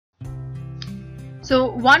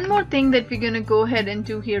So one more thing that we're going to go ahead and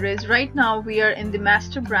do here is, right now we are in the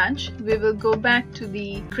master branch. We will go back to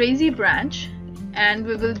the crazy branch and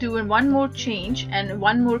we will do one more change and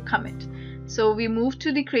one more commit. So we move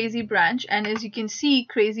to the crazy branch, and as you can see,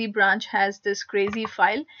 crazy branch has this crazy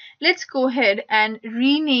file. Let's go ahead and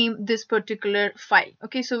rename this particular file.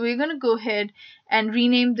 Okay, so we're going to go ahead and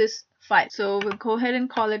rename this file. So we'll go ahead and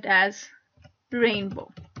call it as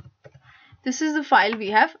rainbow. This is the file we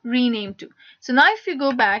have renamed to. So now if you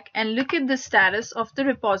go back and look at the status of the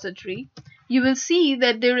repository, you will see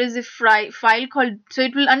that there is a file called, so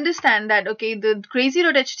it will understand that, okay, the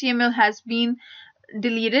crazy.html has been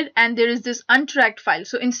deleted and there is this untracked file.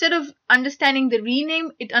 So instead of understanding the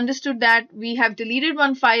rename, it understood that we have deleted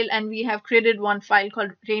one file and we have created one file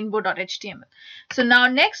called rainbow.html. So now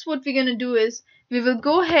next what we're going to do is we will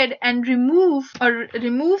go ahead and remove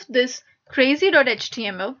this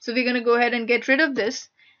crazy.html. So we're going to go ahead and get rid of this,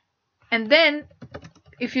 and then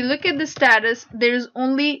if you look at the status, there is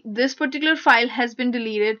only this particular file has been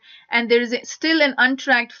deleted and there is still an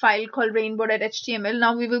untracked file called rainbow.html.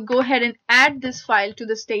 Now we will go ahead and add this file to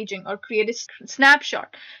the staging or create a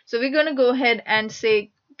snapshot. So we're going to go ahead and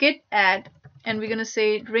say git add, and we're going to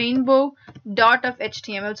say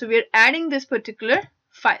rainbow.html. So we're adding this particular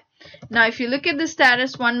file. Now if you look at the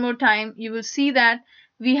status one more time, you will see that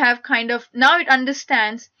we have kind of, now it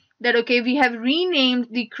understands that, okay, we have renamed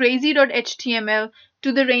the crazy.html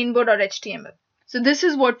to the rainbow.html. So this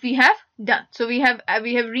is what we have done. So we have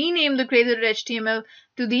renamed the crazy.html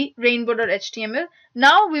to the rainbow.html.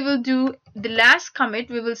 Now we will do the last commit.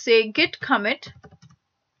 We will say git commit,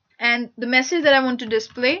 and the message that I want to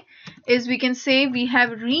display is, we can say we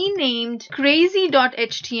have renamed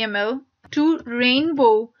crazy.html to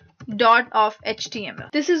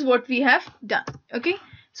rainbow.html. This is what we have done. Okay,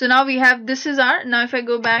 so now we have, this is our, now if I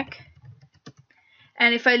go back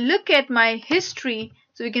and if I look at my history,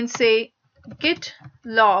 so we can say git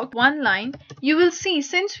log, one line, you will see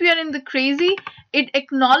since we are in the crazy, it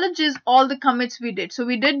acknowledges all the commits we did. So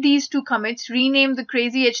we did these two commits, renamed the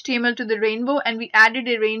crazy HTML to the rainbow, and we added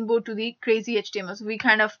a rainbow to the crazy HTML. So we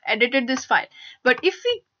kind of edited this file. But if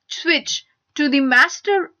we switch to the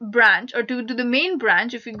master branch or to the main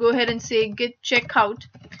branch, if you go ahead and say git checkout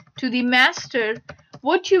to the master,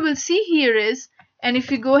 what you will see here is, and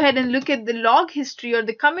if you go ahead and look at the log history or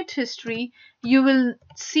the commit history, you will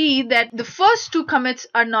see that the first two commits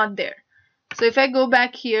are not there. So if I go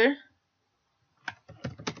back here,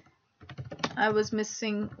 I was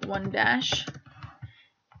missing one dash.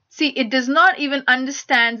 See, it does not even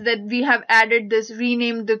understand that we have added this,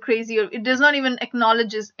 renamed the crazy, or it does not even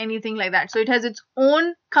acknowledges anything like that. So it has its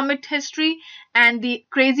own commit history, and the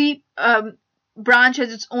crazy branch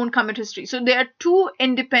has its own commit history. So there are two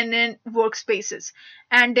independent workspaces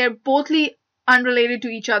and they're bothly unrelated to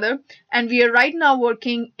each other, and we are right now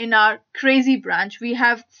working in our crazy branch. We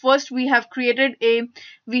had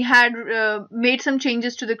made some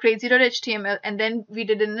changes to the crazy.html, and then we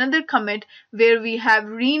did another commit where we have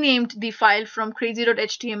renamed the file from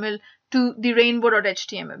crazy.html to the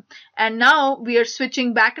rainbow.html, and now we are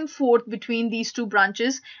switching back and forth between these two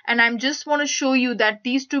branches, and I just want to show you that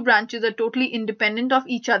these two branches are totally independent of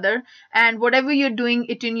each other, and whatever you're doing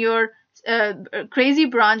it in your crazy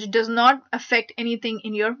branch does not affect anything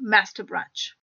in your master branch.